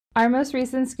Our most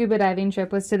recent scuba diving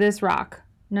trip was to this rock,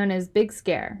 known as Big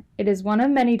Scare. It is one of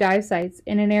many dive sites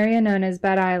in an area known as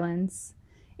Bad Islands.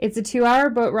 It's a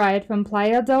 2-hour boat ride from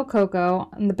Playa del Coco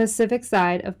on the Pacific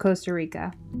side of Costa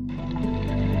Rica.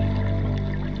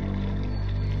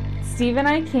 Steve and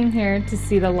I came here to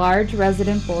see the large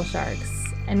resident bull sharks,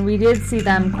 and we did see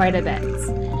them quite a bit.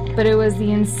 But it was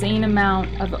the insane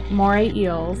amount of Moray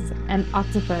Eels and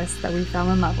Octopus that we fell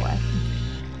in love with.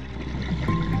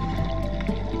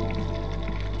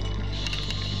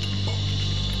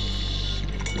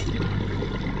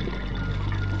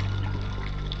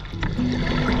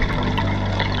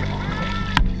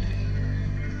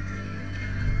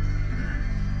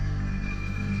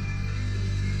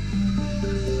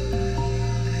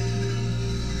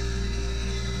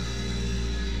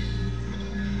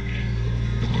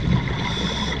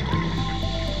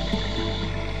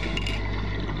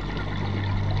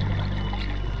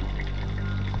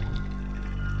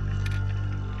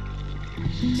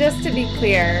 Just to be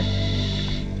clear,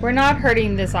 we're not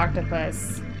hurting this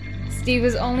octopus. Steve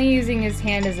was only using his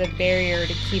hand as a barrier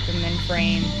to keep him in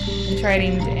frame and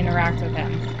trying to interact with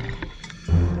him.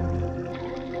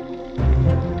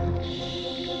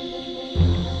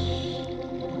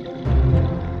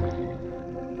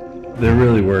 There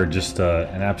really were just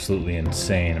an absolutely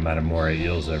insane amount of moray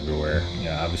eels everywhere.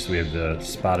 Yeah, obviously we have the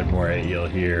spotted moray eel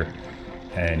here,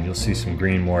 and you'll see some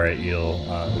green moray eel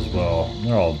as well.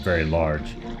 They're all very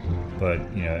large, but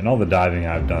in all the diving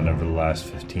I've done over the last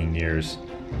 15 years,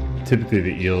 typically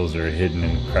the eels are hidden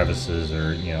in crevices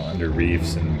or under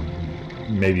reefs, and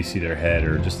maybe see their head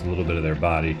or just a little bit of their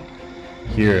body.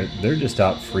 Here, they're just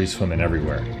out free swimming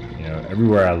everywhere.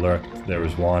 Everywhere I looked, there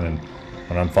was one, and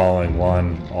when I'm following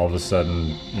one, all of a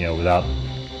sudden, without,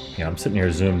 I'm sitting here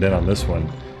zoomed in on this one,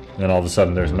 and then all of a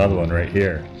sudden there's another one right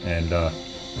here, and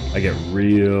I get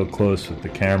real close with the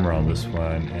camera on this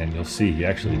one, and you'll see he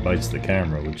actually bites the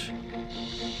camera, which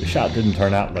the shot didn't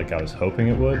turn out like I was hoping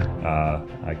it would.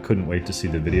 I couldn't wait to see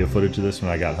the video footage of this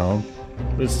when I got home,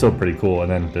 but it's still pretty cool.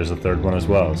 And then there's a third one as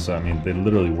well, so I mean, they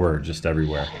literally were just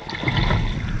everywhere.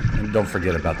 And don't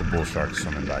forget about the bull sharks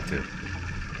swimming by too.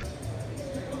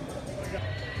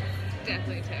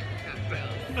 Definitely take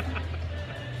cocktails.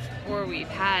 Or we've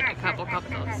had a couple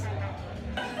cocktails.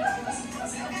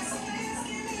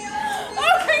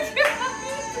 Oh my god!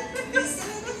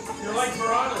 You're like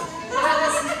piranhas.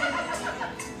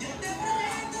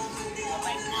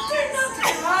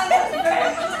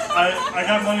 I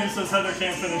got money that says Heather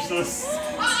can't finish this.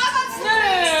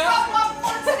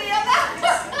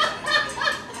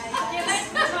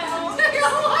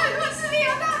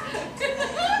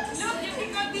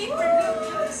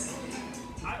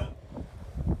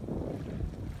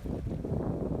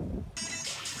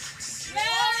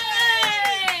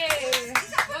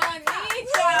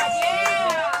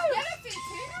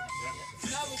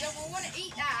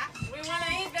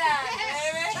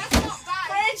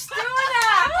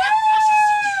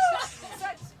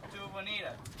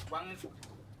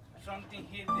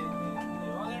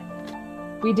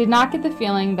 We did not get the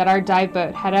feeling that our dive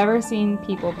boat had ever seen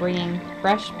people bringing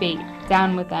fresh bait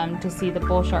down with them to see the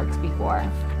bull sharks before.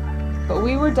 But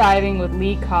we were diving with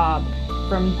Leigh Cobb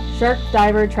from Shark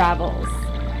Diver Travels.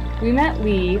 We met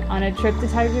Leigh on a trip to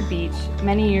Tiger Beach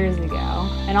many years ago,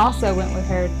 and also went with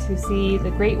her to see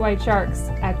the great white sharks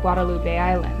at Guadalupe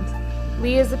Island.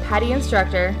 Leigh is a PADI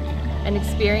instructor, an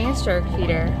experienced shark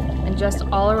feeder, and just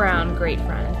all around great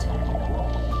friend.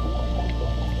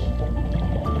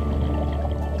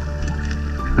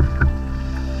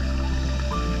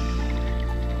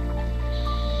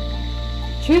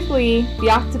 Truthfully, the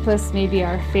octopus may be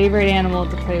our favorite animal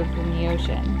to play with in the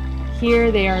ocean.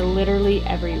 Here they are literally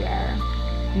everywhere.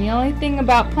 And the only thing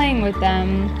about playing with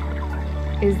them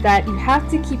is that you have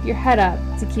to keep your head up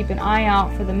to keep an eye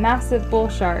out for the massive bull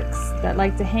sharks that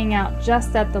like to hang out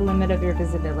just at the limit of your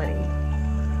visibility.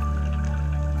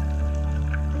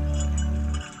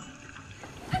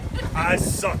 I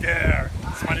suck air.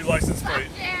 It's my new license plate.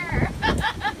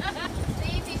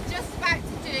 Steve is just about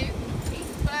to do his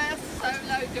first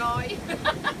solo dive.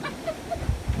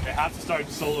 I have to start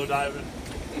solo diving.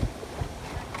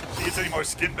 If she gets any more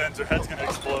skin bends, her head's gonna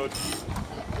explode.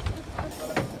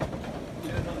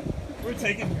 We're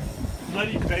taking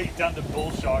bloody bait down to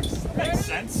bull sharks. Makes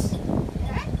sense.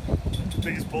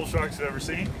 Biggest bull sharks I've ever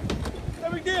seen.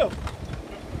 No big deal.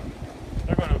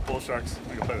 They're going to bull sharks.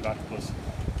 I'm gonna play with octopus.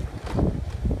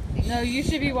 No, you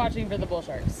should be watching for the bull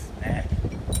sharks. Nah.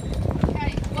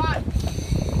 Okay, 1,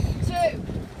 2,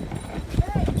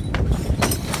 3.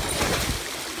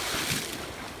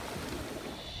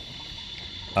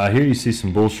 Here you see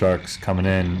some bull sharks coming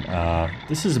in.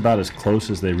 This is about as close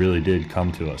as they really did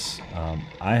come to us.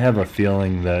 I have a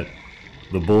feeling that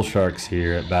the bull sharks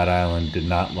here at Bat Island did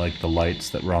not like the lights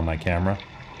that were on my camera.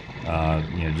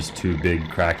 Just two big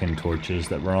Kraken torches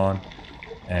that were on.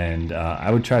 And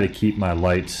I would try to keep my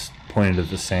lights pointed at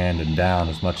the sand and down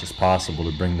as much as possible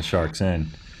to bring the sharks in.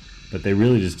 But they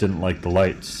really just didn't like the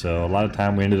lights. So a lot of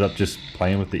time we ended up just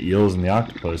playing with the eels and the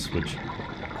octopus, which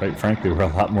quite frankly were a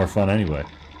lot more fun anyway.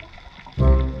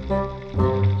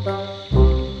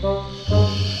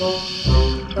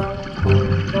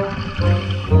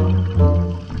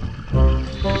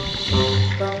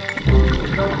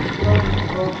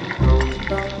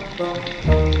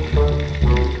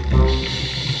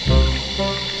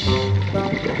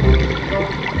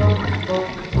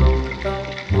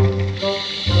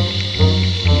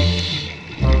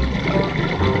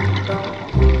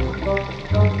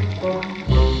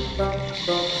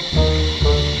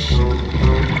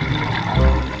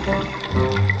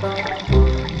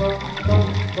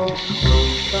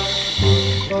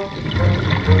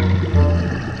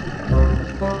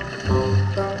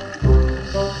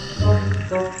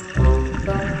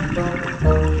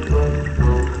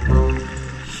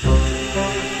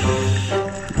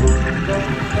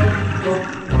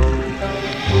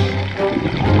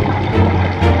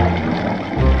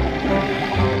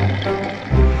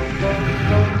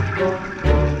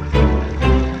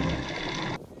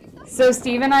 So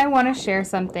Steve and I want to share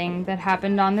something that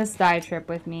happened on this dive trip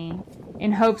with me,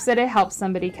 in hopes that it helps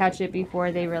somebody catch it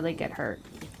before they really get hurt.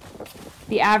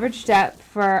 The average depth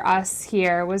for us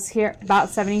here was about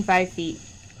 75 feet.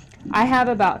 I have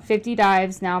about 50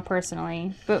 dives now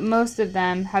personally, but most of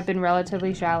them have been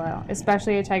relatively shallow,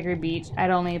 especially at Tiger Beach at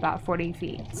only about 40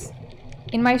 feet.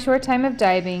 In my short time of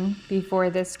diving before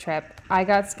this trip, I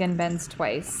got skin bends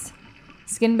twice.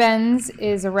 Skin bends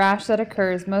is a rash that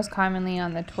occurs most commonly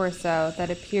on the torso that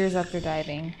appears after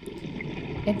diving.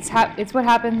 It's what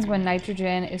happens when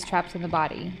nitrogen is trapped in the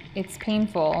body. It's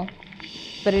painful,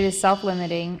 but it is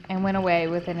self-limiting and went away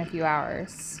within a few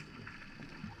hours.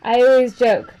 I always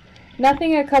joke,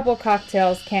 nothing a couple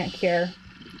cocktails can't cure.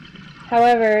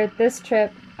 However, this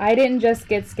trip, I didn't just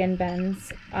get skin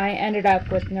bends, I ended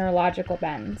up with neurological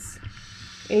bends,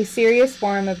 a serious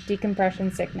form of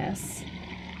decompression sickness.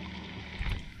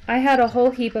 I had a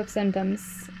whole heap of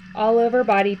symptoms, all over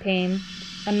body pain,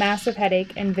 a massive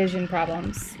headache, and vision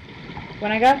problems.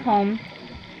 When I got home,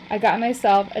 I got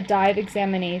myself a dive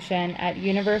examination at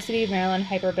University of Maryland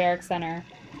Hyperbaric Center,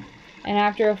 and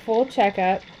after a full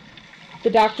checkup, the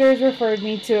doctors referred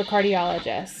me to a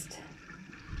cardiologist.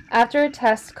 After a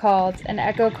test called an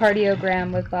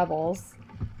echocardiogram with bubbles,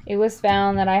 it was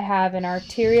found that I have an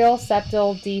arterial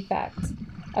septal defect,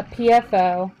 a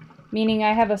PFO, meaning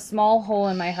I have a small hole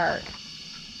in my heart.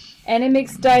 And it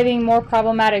makes diving more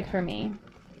problematic for me.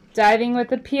 Diving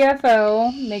with a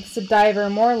PFO makes the diver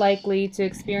more likely to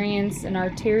experience an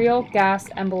arterial gas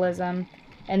embolism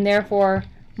and therefore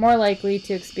more likely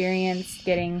to experience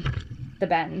getting the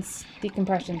bends,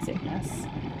 decompression sickness.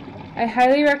 I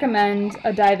highly recommend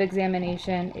a dive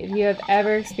examination if you have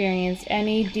ever experienced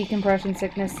any decompression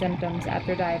sickness symptoms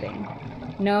after diving.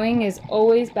 Knowing is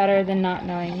always better than not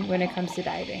knowing when it comes to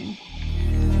diving.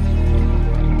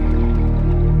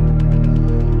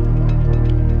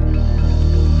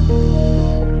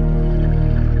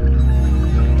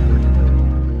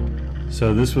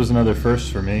 So this was another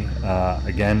first for me.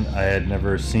 Again, I had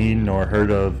never seen nor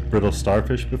heard of brittle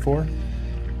starfish before,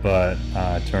 but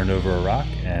I turned over a rock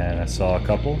and I saw a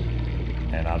couple,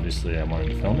 and obviously I wanted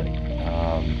to film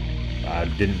it. I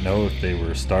didn't know if they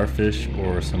were starfish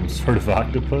or some sort of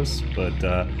octopus, but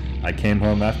I came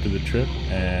home after the trip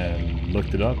and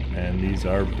looked it up, and these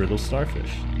are brittle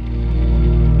starfish.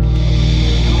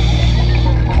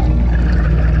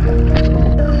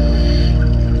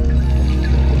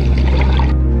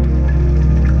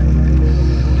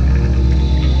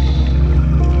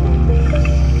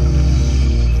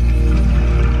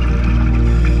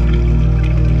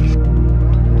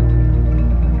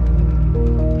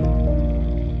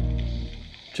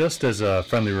 Just as a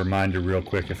friendly reminder real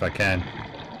quick if I can,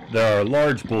 there are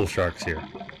large bull sharks here,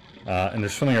 and they're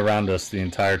swimming around us the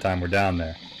entire time we're down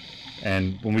there.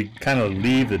 And when we kind of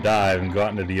leave the dive and go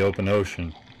out into the open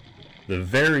ocean, the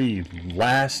very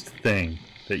last thing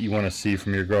that you want to see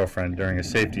from your girlfriend during a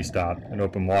safety stop in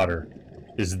open water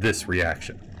is this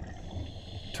reaction.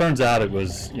 Turns out it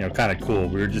was, kind of cool.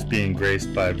 We were just being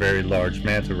graced by a very large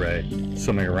manta ray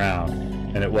swimming around,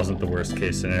 and it wasn't the worst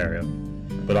case scenario.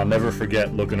 But I'll never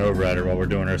forget looking over at her while we're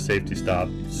doing our safety stop,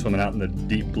 swimming out in the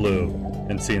deep blue,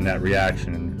 and seeing that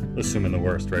reaction and assuming the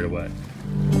worst right away.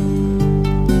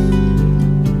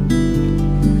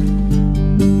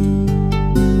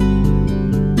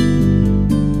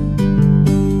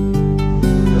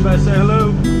 Everybody say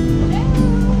hello.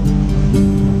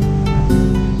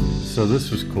 So this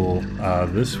was cool.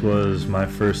 This was my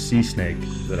first sea snake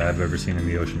that I've ever seen in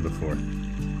the ocean before.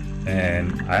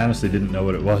 And I honestly didn't know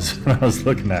what it was when I was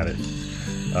looking at it.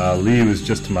 Leigh was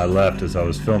just to my left as I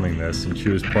was filming this, and she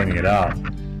was pointing it out.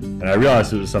 And I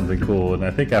realized it was something cool, and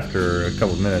I think after a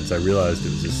couple of minutes I realized it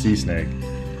was a sea snake.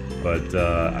 But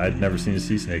I'd never seen a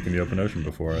sea snake in the open ocean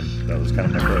before, and that was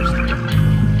kind of my first.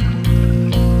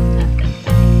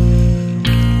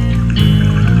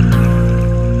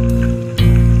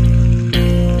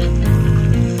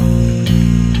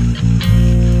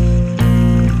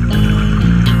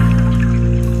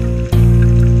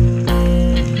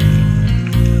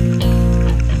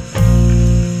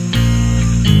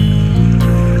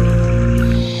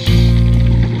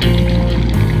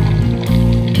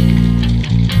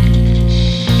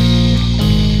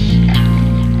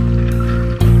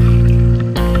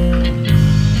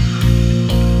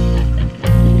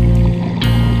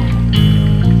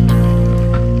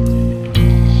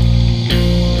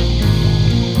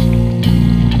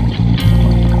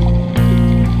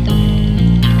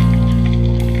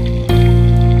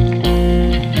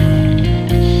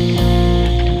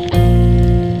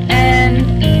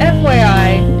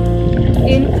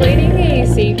 Inflating a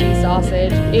safety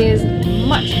sausage is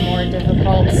much more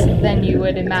difficult than you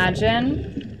would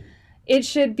imagine. It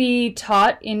should be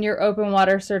taught in your open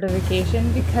water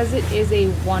certification because it is a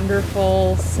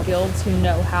wonderful skill to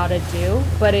know how to do,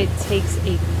 but it takes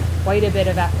quite a bit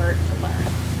of effort to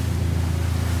learn.